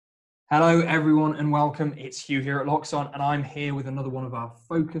Hello everyone and welcome. It's Hugh here at Loxone and I'm here with another one of our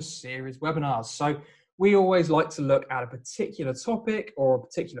focus series webinars. So we always like to look at a particular topic or a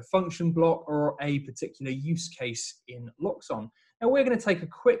particular function block or a particular use case in Loxone. Now we're going to take a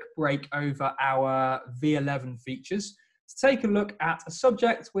quick break over our V11 features to take a look at a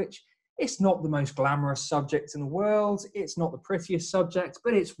subject which it's not the most glamorous subject in the world, it's not the prettiest subject,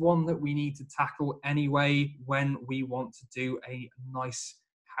 but it's one that we need to tackle anyway when we want to do a nice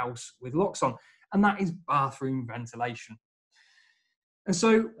house with Loxone, and that is bathroom ventilation. And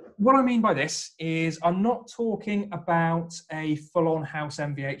so what I mean by this is I'm not talking about a full-on house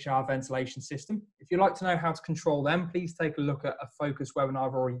MVHR ventilation system. If you'd like to know how to control them, please take a look at a focus webinar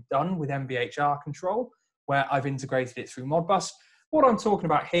I've already done with MVHR control, where I've integrated it through Modbus. What I'm talking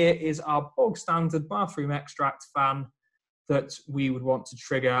about here is our bog standard bathroom extract fan that we would want to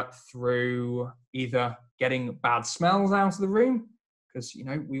trigger through either getting bad smells out of the room, because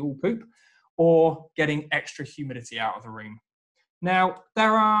we all poop, or getting extra humidity out of the room. Now,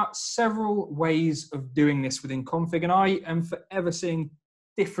 there are several ways of doing this within config, and I am forever seeing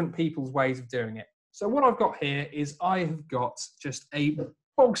different people's ways of doing it. So what I've got here is I have got just a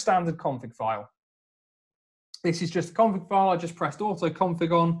bog standard config file. This is just a config file. I just pressed auto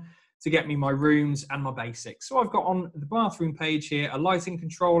config on to get me my rooms and my basics. So I've got on the bathroom page here a lighting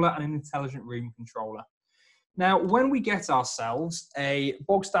controller and an intelligent room controller. Now, when we get ourselves a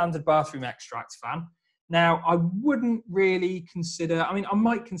bog standard bathroom extract fan, now I wouldn't really consider, I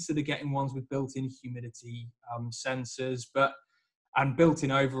might consider getting ones with built-in humidity sensors, and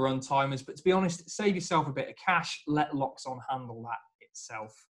built-in overrun timers, but to be honest, save yourself a bit of cash, let Loxone handle that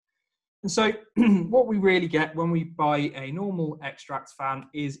itself. And so what we really get when we buy a normal extract fan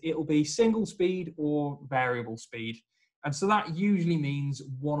is it'll be single speed or variable speed. And so that usually means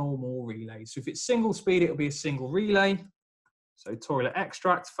one or more relays. So if it's single speed, it'll be a single relay. So toilet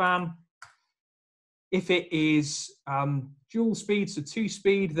extract fan. If it is dual speed, so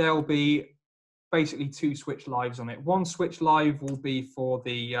 2-speed, there'll be basically 2 switch lives on it. One switch live will be for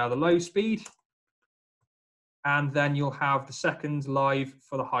the low speed, and then you'll have the second live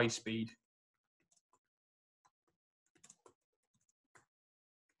for the high speed.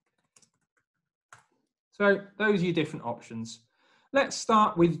 So those are your different options. Let's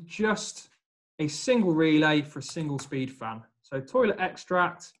start with just a single relay for a single speed fan. So toilet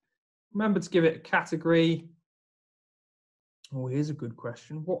extract, remember to give it a category. Oh, here's a good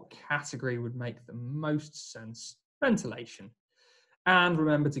question. What category would make the most sense? Ventilation. And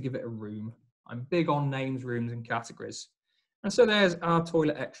remember to give it a room. I'm big on names, rooms, and categories. And so there's our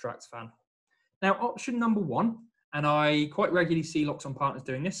toilet extract fan. Now, option number 1, and I quite regularly see Loxone partners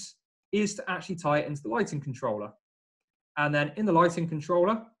doing this, is to actually tie it into the lighting controller. And then in the lighting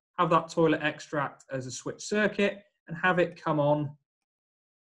controller, have that toilet extract as a switch circuit and have it come on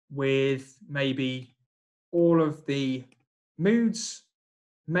with maybe all of the moods,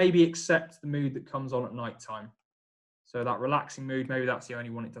 maybe except the mood that comes on at night time. So that relaxing mood, maybe that's the only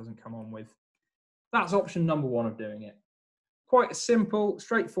one it doesn't come on with. That's option number 1 of doing it. Quite a simple,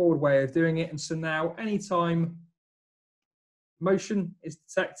 straightforward way of doing it. And so now anytime motion is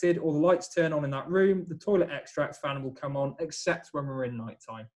detected or the lights turn on in that room, the toilet extract fan will come on, except when we're in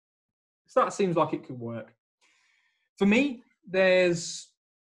nighttime. So that seems like it could work. For me, there's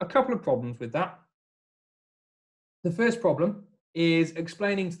a couple of problems with that. The first problem is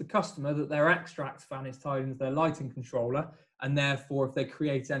explaining to the customer that their extract fan is tied into their lighting controller, and therefore if they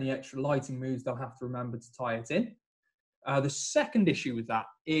create any extra lighting moods, they'll have to remember to tie it in. The second issue with that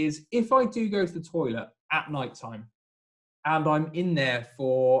is if I do go to the toilet at nighttime, and I'm in there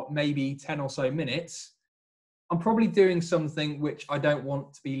for maybe 10 or so minutes, I'm probably doing something which I don't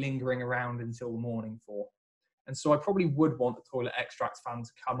want to be lingering around until the morning for. And so I probably would want the toilet extract fan to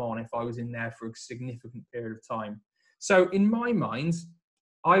come on if I was in there for a significant period of time. So in my mind,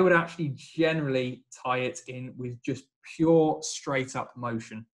 I would actually generally tie it in with just pure straight up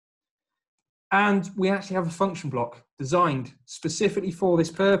motion. And we actually have a function block designed specifically for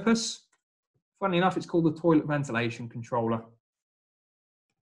this purpose. Funnily enough, it's called the toilet ventilation controller.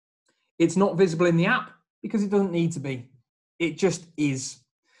 It's not visible in the app because it doesn't need to be. It just is.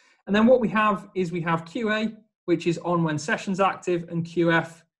 And then what we have is we have QA, which is on when session's active, and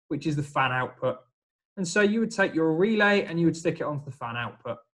QF, which is the fan output. And so you would take your relay and you would stick it onto the fan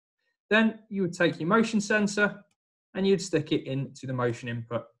output. Then you would take your motion sensor and you'd stick it into the motion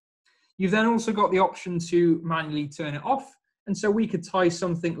input. You've then also got the option to manually turn it off. And so we could tie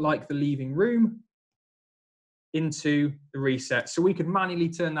something like the leaving room into the reset. So we could manually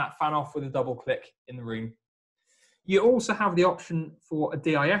turn that fan off with a double click in the room. You also have the option for a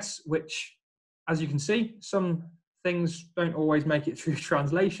DIS, which, as you can see, some things don't always make it through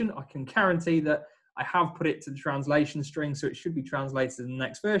translation. I can guarantee that I have put it to the translation string, so it should be translated in the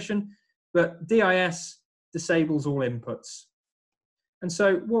next version. But DIS disables all inputs. And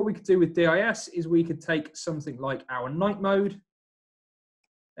so what we could do with DIS is we could take something like our night mode.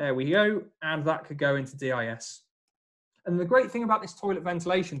 There we go. And that could go into DIS. And the great thing about this toilet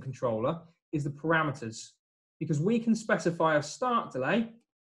ventilation controller is the parameters, because we can specify a start delay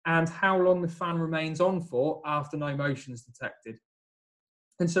and how long the fan remains on for after no motion is detected.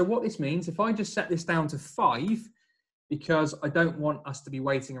 And so what this means, if I just set this down to 5, because I don't want us to be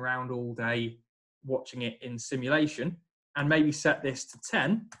waiting around all day watching it in simulation, and maybe set this to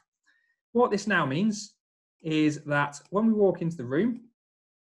 10, what this now means is that when we walk into the room,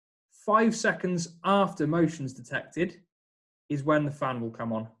 5 seconds after motion's detected is when the fan will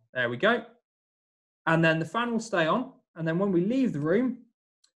come on. There we go. And then the fan will stay on. And then when we leave the room,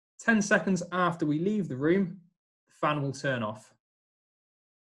 10 seconds after we leave the room, the fan will turn off.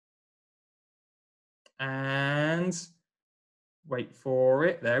 And wait for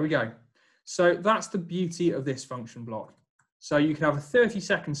it. There we go. So that's the beauty of this function block. So you can have a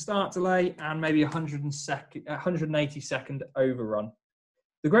 30-second start delay and maybe 180-second overrun.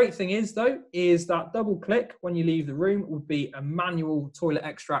 The great thing is, though, is that double click when you leave the room would be a manual toilet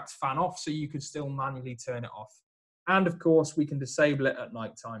extract fan off, so you could still manually turn it off. And of course, we can disable it at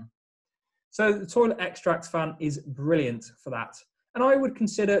night time. So the toilet extract fan is brilliant for that. And I would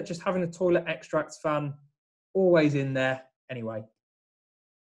consider just having a toilet extract fan always in there anyway.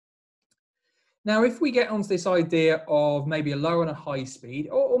 Now, if we get onto this idea of maybe a low and a high speed,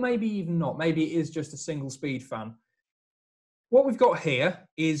 or maybe even not, maybe it is just a single speed fan. What we've got here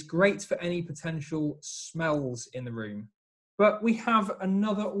is great for any potential smells in the room, but we have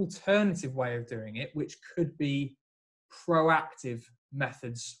another alternative way of doing it, which could be proactive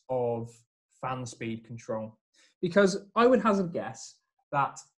methods of fan speed control. Because I would hazard a guess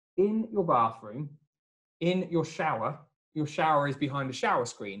that in your bathroom, in your shower is behind a shower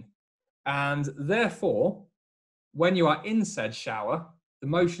screen. And therefore, when you are in said shower, the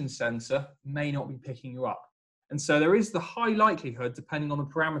motion sensor may not be picking you up. And so there is the high likelihood, depending on the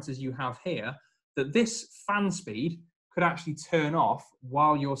parameters you have here, that this fan speed could actually turn off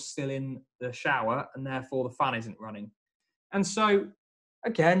while you're still in the shower, and therefore the fan isn't running. And so,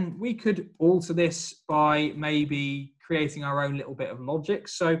 again, we could alter this by maybe creating our own little bit of logic.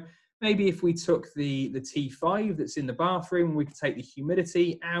 So maybe if we took the T5 that's in the bathroom, we could take the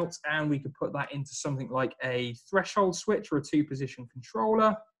humidity out and we could put that into something like a threshold switch or a 2-position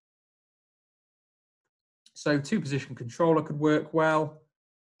controller. So 2-position controller could work well.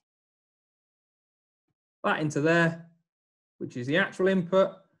 That into there, which is the actual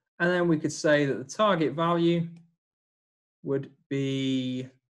input. And then we could say that the target value would be,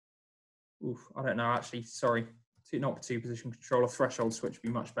 I don't know, actually, sorry, not 2-position controller, threshold switch would be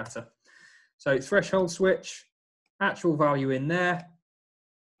much better. So threshold switch, actual value in there.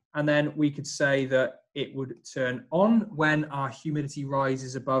 And then we could say that it would turn on when our humidity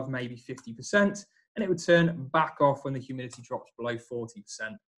rises above maybe 50%. And it would turn back off when the humidity drops below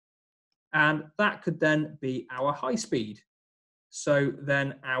 40%. And that could then be our high speed. So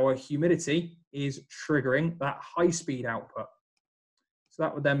then our humidity is triggering that high speed output. So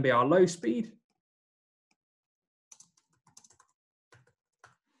that would then be our low speed.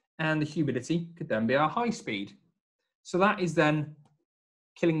 And the humidity could then be our high speed. So that is then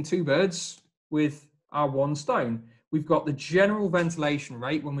killing 2 birds with our 1 stone. We've got the general ventilation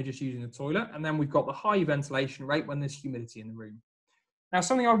rate when we're just using the toilet, and then we've got the high ventilation rate when there's humidity in the room. Now,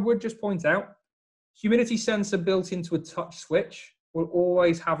 something I would just point out, humidity sensor built into a touch switch will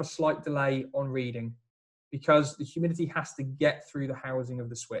always have a slight delay on reading because the humidity has to get through the housing of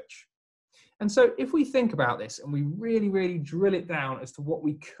the switch. And so if we think about this and we really, really drill it down as to what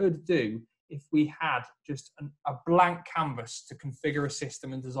we could do if we had just a blank canvas to configure a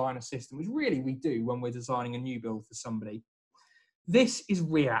system and design a system, which really we do when we're designing a new build for somebody. This is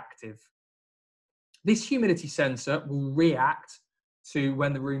reactive. This humidity sensor will react to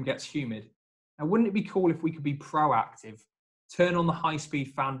when the room gets humid. Now, wouldn't it be cool if we could be proactive, turn on the high-speed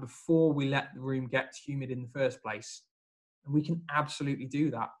fan before we let the room get humid in the first place? And we can absolutely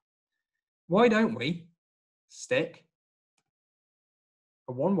do that. Why don't we stick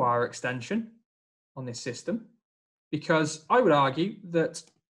a 1-wire extension on this system? Because I would argue that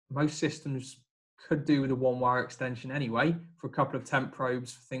most systems could do with a 1-wire extension anyway, for a couple of temp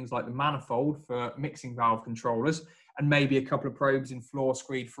probes for things like the manifold for mixing valve controllers, and maybe a couple of probes in floor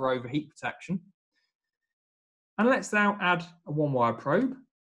screed for overheat protection. And let's now add a 1-wire probe.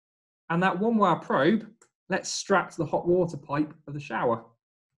 And that 1-wire probe, let's strap to the hot water pipe of the shower.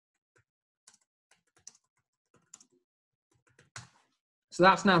 So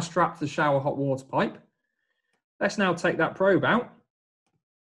that's now strapped to the shower hot water pipe. Let's now take that probe out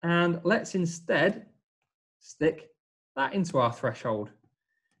and let's instead stick that into our threshold.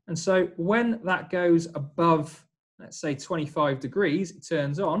 And so when that goes above, let's say 25 degrees, it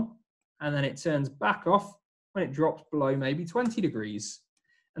turns on, and then it turns back off when it drops below maybe 20 degrees.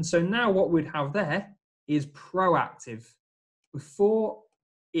 And so now what we'd have there is proactive. Before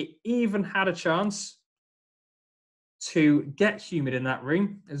it even had a chance to get humid in that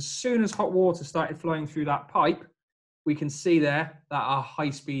room, as soon as hot water started flowing through that pipe, we can see there that our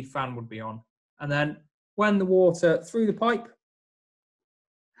high-speed fan would be on. And then when the water through the pipe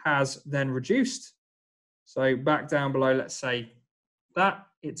has then reduced, so back down below, let's say that,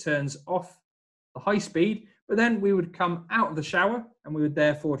 it turns off the high speed, but then we would come out of the shower and we would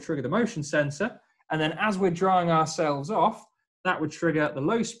therefore trigger the motion sensor. And then as we're drying ourselves off, that would trigger the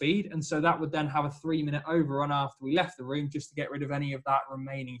low speed. And so that would then have a 3-minute overrun after we left the room just to get rid of any of that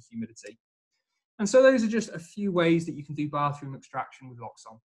remaining humidity. And so those are just a few ways that you can do bathroom extraction with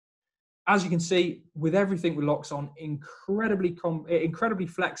Loxone. As you can see, with everything with Loxone, incredibly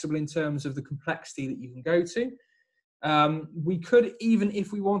flexible in terms of the complexity that you can go to. We could, even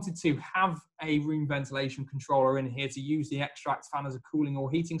if we wanted to, have a room ventilation controller in here to use the extract fan as a cooling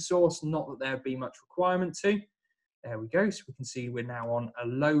or heating source, not that there'd be much requirement to. There we go, so we can see we're now on a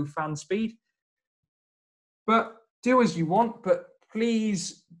low fan speed. But do as you want, but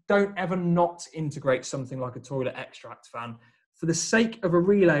please don't ever not integrate something like a toilet extract fan. For the sake of a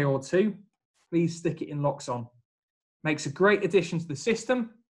relay or two, please stick it in Loxone. Makes a great addition to the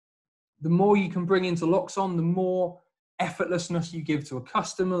system. The more you can bring into Loxone, the more effortlessness you give to a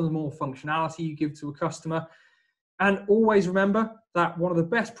customer, the more functionality you give to a customer. And always remember that one of the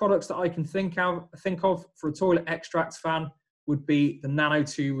best products that I can think of for a toilet extract fan would be the Nano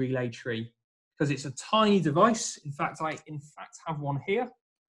 2 Relay Tree, because it's a tiny device. In fact, I have one here.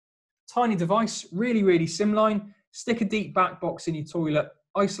 Tiny device, really, really slimline. Stick a deep back box in your toilet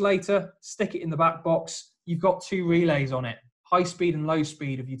isolator, stick it in the back box. You've got 2 relays on it, high speed and low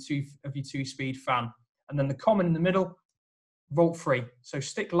speed of your two-speed fan. And then the common in the middle, volt free. So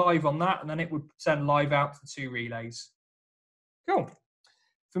stick live on that and then it would send live out to the 2 relays. Cool.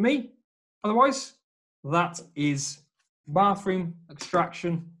 For me, otherwise, that is bathroom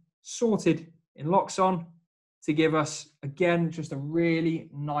extraction sorted in Loxone to give us, again, just a really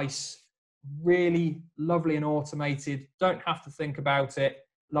nice, really lovely and automated, don't have to think about it,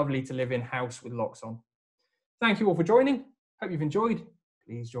 lovely to live in house with Loxone. Thank you all for joining. Hope you've enjoyed.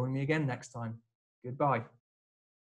 Please join me again next time. Goodbye.